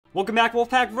Welcome back,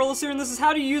 Wolfpack. Verlis here, and this is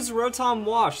how to use Rotom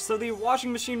Wash. So the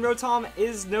washing machine Rotom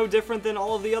is no different than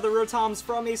all of the other Rotoms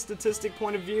from a statistic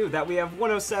point of view, that we have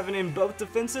 107 in both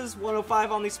defenses,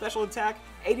 105 on the special attack,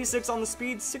 86 on the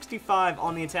speed, 65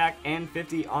 on the attack, and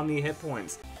 50 on the hit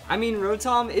points. I mean,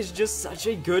 Rotom is just such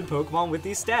a good Pokemon with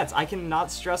these stats. I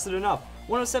cannot stress it enough.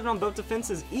 107 on both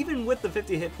defenses, even with the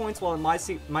 50 hit points, while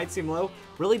it might seem low,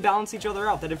 really balance each other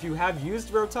out. That if you have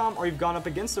used Rotom or you've gone up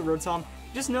against a Rotom,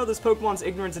 just know this Pokemon's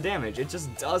ignorant to damage. It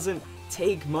just doesn't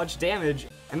take much damage,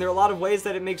 and there are a lot of ways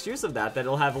that it makes use of that. That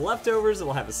it'll have leftovers,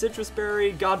 it'll have a citrus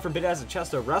berry, God forbid it has a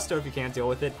Chesto Resto if you can't deal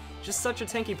with it. Just such a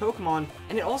tanky Pokemon,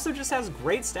 and it also just has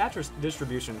great stat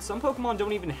distribution. Some Pokemon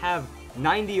don't even have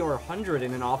 90 or 100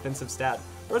 in an offensive stat.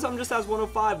 Rotom just has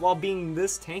 105 while being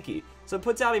this tanky. So it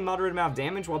puts out a moderate amount of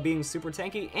damage while being super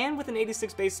tanky, and with an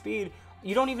 86 base speed,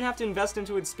 you don't even have to invest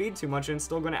into its speed too much, and it's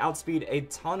still going to outspeed a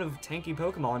ton of tanky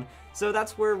Pokemon. So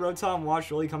that's where Rotom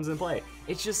Wash really comes into play.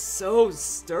 It's just so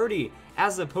sturdy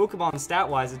as a Pokemon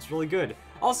stat-wise, it's really good.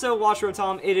 Also, Wash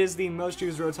Rotom, it is the most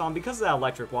used Rotom because of that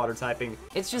electric water typing.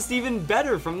 It's just even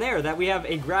better from there that we have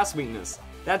a grass weakness.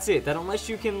 That's it, that unless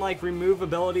you can like remove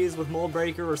abilities with Mold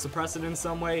Breaker or suppress it in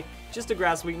some way, just a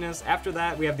grass weakness. After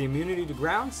that, we have the immunity to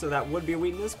ground, so that would be a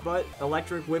weakness, but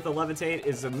electric with a levitate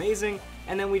is amazing.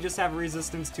 And then we just have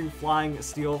resistance to flying,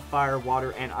 steel, fire,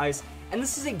 water, and ice. And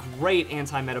this is a great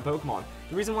anti-meta Pokemon.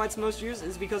 The reason why it's most used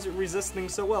is because it resists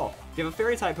things so well. If you have a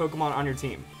fairy type Pokemon on your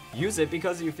team, use it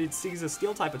because if it sees a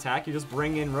steel type attack, you just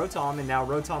bring in Rotom, and now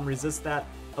Rotom resists that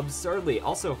absurdly.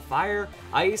 Also, fire,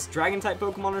 ice, dragon type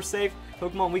Pokemon are safe.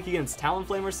 Pokemon weak against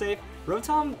Talonflame are safe.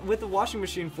 Rotom with the washing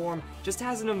machine form just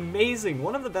has an amazing,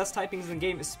 one of the best typings in the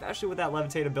game, especially with that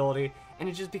levitate ability, and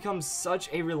it just becomes such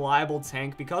a reliable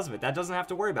tank because of it. That doesn't have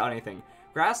to worry about anything.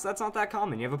 Grass, that's not that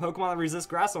common. You have a Pokemon that resists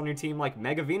grass on your team like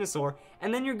Mega Venusaur,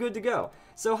 and then you're good to go.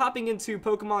 So hopping into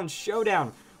Pokemon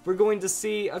Showdown, we're going to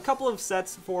see a couple of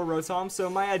sets for Rotom. So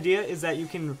my idea is that you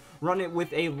can run it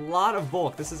with a lot of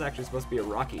bulk. This is actually supposed to be a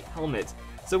Rocky Helmet.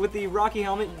 So with the Rocky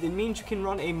Helmet, it means you can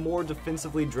run a more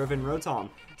defensively driven Rotom.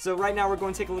 So right now we're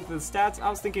going to take a look at the stats. I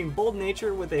was thinking Bold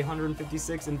Nature with a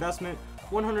 156 investment,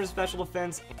 100 special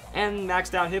defense, and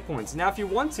maxed out hit points. Now if you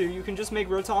want to, you can just make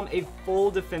Rotom a full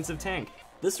defensive tank.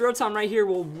 This Rotom right here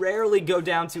will rarely go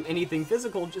down to anything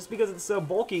physical just because it's so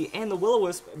bulky, and the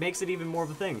Will-O-Wisp makes it even more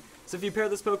of a thing. So if you pair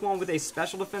this Pokemon with a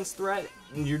special defense threat,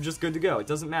 you're just good to go. It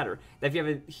doesn't matter. That if you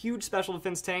have a huge special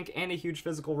defense tank and a huge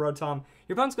physical Rotom,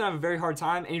 your opponent's going to have a very hard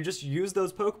time, and you just use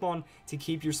those Pokemon to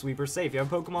keep your sweeper safe. You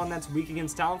have a Pokemon that's weak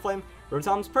against Talonflame,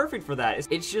 Rotom's perfect for that.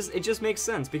 It just makes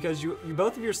sense because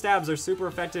both of your stabs are super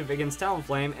effective against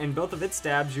Talonflame, and both of its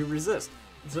stabs you resist.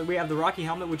 So we have the Rocky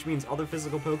Helmet, which means other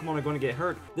physical Pokemon are going to get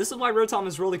hurt. This is why Rotom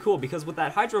is really cool, because with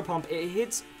that Hydro Pump, it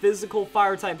hits physical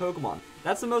Fire-type Pokemon.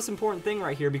 That's the most important thing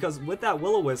right here, because with that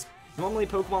Will-O-Wisp, normally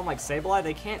Pokemon like Sableye,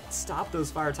 they can't stop those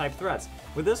Fire-type threats.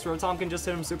 With this, Rotom can just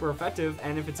hit them super effective,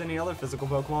 and if it's any other physical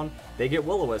Pokemon, they get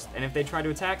Will-O-Wisp. And if they try to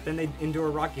attack, then they endure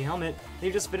a Rocky Helmet, they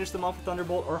just finish them off with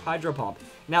Thunderbolt or Hydro Pump.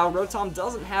 Now, Rotom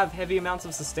doesn't have heavy amounts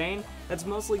of sustain. That's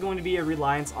mostly going to be a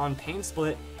reliance on Pain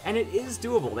Split, and it is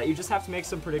doable, that you just have to make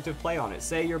some predictive play on it.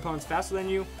 Say your opponent's faster than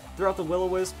you, throw out the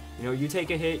Will-O-Wisp, you take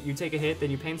a hit,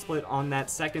 then you Pain Split on that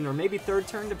second or maybe third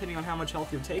turn, depending on how much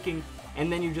health you're taking,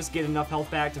 and then you just get enough health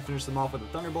back to finish them off with a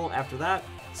Thunderbolt after that.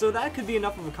 So that could be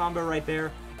enough of a combo right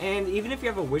there. And even if you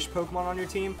have a Wish Pokemon on your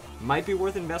team, might be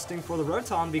worth investing for the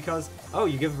Rotom because, oh,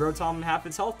 you give Rotom half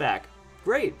its health back.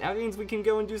 Great, that means we can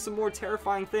go and do some more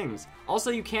terrifying things.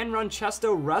 Also, you can run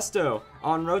Chesto Resto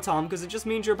on Rotom because it just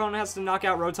means your opponent has to knock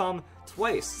out Rotom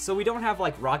twice. So we don't have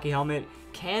like Rocky Helmet,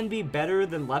 can be better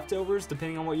than leftovers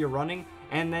depending on what you're running,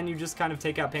 and then you just kind of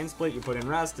take out Pain Split, you put in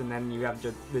Rest, and then you have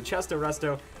the Chesto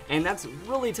Resto, and that's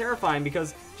really terrifying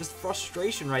because just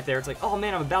frustration right there. It's like, oh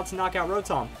man, I'm about to knock out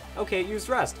Rotom. Okay, use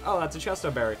Rest. Oh, that's a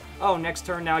Chesto Berry. Oh, next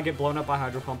turn now I get blown up by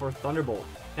Hydro Pump or Thunderbolt.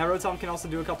 Now Rotom can also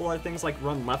do a couple other things like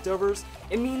run leftovers.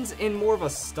 It means in more of a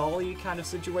stall-y kind of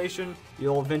situation,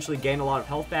 you'll eventually gain a lot of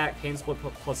health back. Pain Split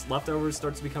plus leftovers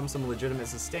starts to become some legitimate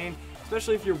sustain,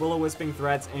 especially if you're Will-O-Wisping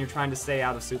threats and you're trying to stay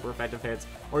out of super effective hits,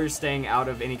 or you're staying out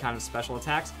of any kind of special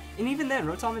attacks. And even then,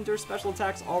 Rotom endures special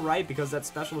attacks alright because that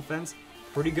special defense,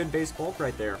 pretty good base bulk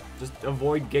right there. Just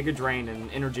avoid Giga Drain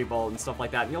and Energy Ball and stuff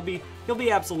like that, and you'll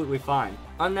be absolutely fine.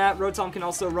 On that, Rotom can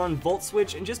also run Volt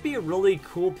Switch and just be a really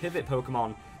cool pivot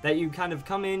Pokemon that you kind of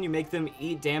come in, you make them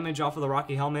eat damage off of the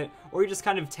Rocky Helmet, or you just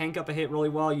kind of tank up a hit really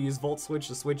well, you use Volt Switch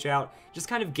to switch out, just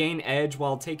kind of gain edge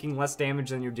while taking less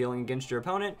damage than you're dealing against your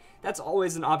opponent. That's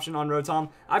always an option on Rotom.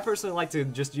 I personally like to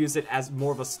just use it as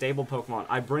more of a stable Pokemon.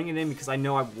 I bring it in because I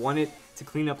know I want it to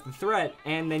clean up the threat,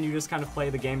 and then you just kind of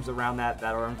play the games around that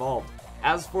are involved.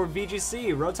 As for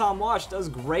VGC, Rotom Wash does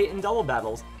great in double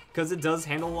battles, because it does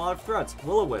handle a lot of threats.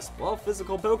 Will-O-Wisp, well,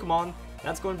 physical Pokemon,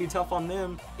 that's going to be tough on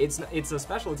them. It's a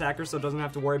special attacker, so it doesn't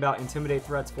have to worry about intimidate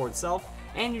threats for itself,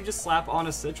 and you just slap on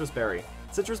a Citrus Berry.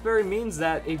 Citrus Berry means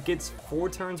that it gets 4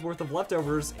 turns worth of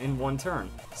leftovers in 1 turn.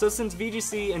 So since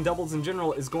VGC and doubles in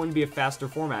general is going to be a faster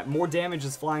format, more damage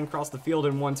is flying across the field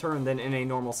in 1 turn than in a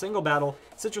normal single battle,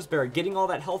 Citrus Berry getting all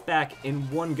that health back in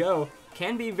 1 go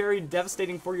can be very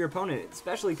devastating for your opponent,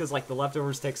 especially because like the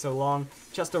leftovers take so long.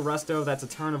 Chesto Resto, that's a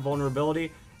turn of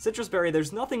vulnerability. Citrus Berry,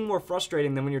 there's nothing more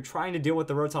frustrating than when you're trying to deal with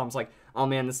the Rotoms, like, oh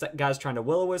man, this guy's trying to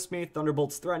Will-O-Wisp me,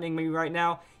 Thunderbolt's threatening me right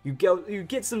now, you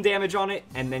get some damage on it,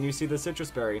 and then you see the Citrus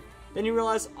Berry. Then you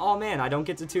realize, oh man, I don't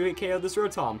get to 2-hit KO this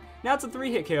Rotom. Now it's a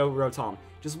 3-hit KO Rotom.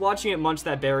 Just watching it munch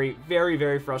that berry, very,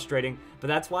 very frustrating, but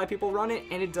that's why people run it,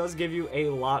 and it does give you a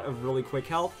lot of really quick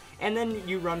health, and then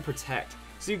you run Protect.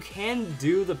 So you can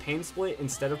do the Pain Split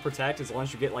instead of Protect as long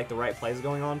as you get like the right plays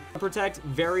going on. Protect,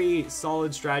 very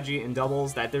solid strategy in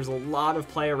doubles, that there's a lot of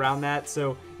play around that,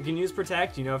 so you can use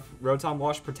Protect. You know, if Rotom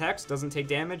Wash protects, doesn't take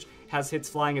damage, has hits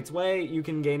flying its way, you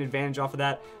can gain advantage off of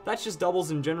that. That's just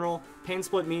doubles in general. Pain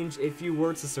Split means if you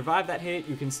were to survive that hit,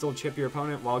 you can still chip your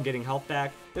opponent while getting health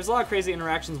back. There's a lot of crazy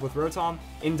interactions with Rotom.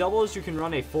 In doubles, you can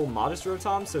run a full Modest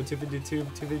Rotom, so 252,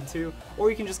 252, or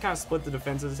you can just kind of split the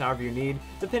defenses however you need,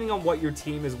 depending on what your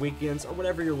team is weak against or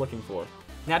whatever you're looking for.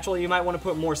 Naturally, you might want to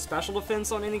put more special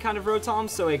defense on any kind of Rotom,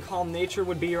 so a Calm Nature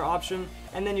would be your option,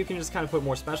 and then you can just kind of put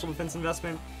more special defense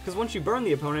investment, because once you burn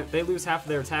the opponent, they lose half of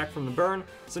their attack from the burn,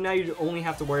 so now you only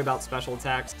have to worry about special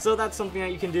attacks, so that's something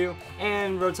that you can do,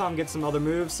 and Rotom gets some other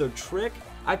moves, so Trick.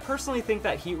 I personally think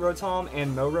that Heat Rotom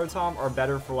and Mo Rotom are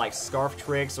better for like Scarf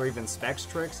tricks or even Specs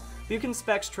tricks. You can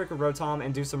Specs trick a Rotom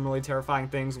and do some really terrifying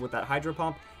things with that Hydro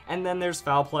Pump, and then there's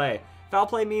Foul Play. Foul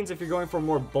Play means if you're going for a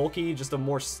more bulky, just a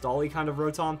more stally kind of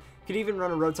Rotom, you could even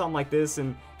run a Rotom like this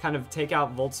and kind of take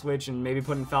out Volt Switch and maybe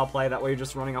put in Foul Play, that way you're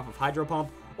just running off of Hydro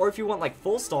Pump. Or if you want like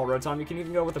full stall Rotom, you can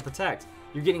even go with a Protect.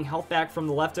 You're getting health back from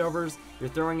the leftovers, you're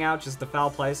throwing out just the Foul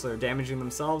Play so they're damaging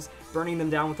themselves, burning them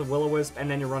down with a Will-O-Wisp, and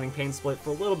then you're running Pain Split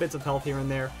for little bits of health here and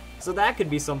there. So that could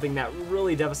be something that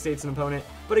really devastates an opponent,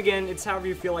 but again, it's however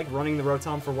you feel like running the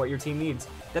Rotom for what your team needs.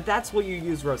 That's what you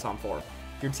use Rotom for.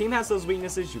 If your team has those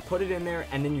weaknesses, you put it in there,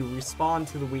 and then you respond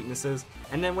to the weaknesses,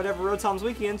 and then whatever Rotom's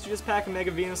weak against, you just pack a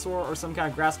Mega Venusaur or some kind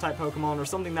of Grass-type Pokemon or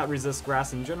something that resists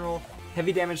Grass in general.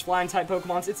 Heavy damage Flying-type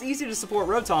Pokemons, it's easy to support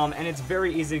Rotom, and it's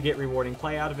very easy to get rewarding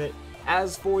play out of it.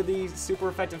 As for the super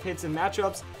effective hits and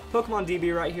matchups, Pokemon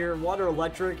DB right here, Water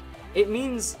Electric, it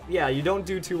means, yeah, you don't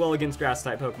do too well against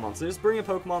Grass-type Pokemon, so just bring a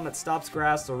Pokemon that stops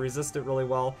Grass or resists it really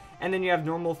well, and then you have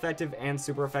normal effective and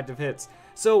super effective hits.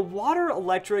 So Water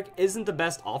Electric isn't the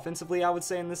best offensively, I would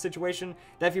say, in this situation,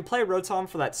 that if you play Rotom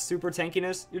for that super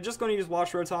tankiness, you're just going to use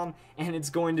Wash Rotom, and it's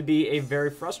going to be a very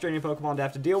frustrating Pokemon to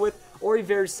have to deal with, or a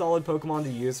very solid Pokemon to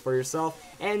use for yourself,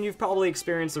 and you've probably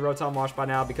experienced the Rotom Wash by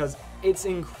now because it's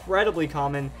incredibly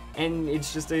common, and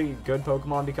it's just a good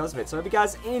Pokemon because of it. So if you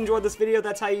guys enjoyed this video,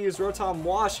 that's how you use Rotom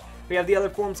Wash. We have the other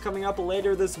forms coming up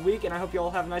later this week, and I hope you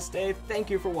all have a nice day. Thank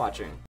you for watching.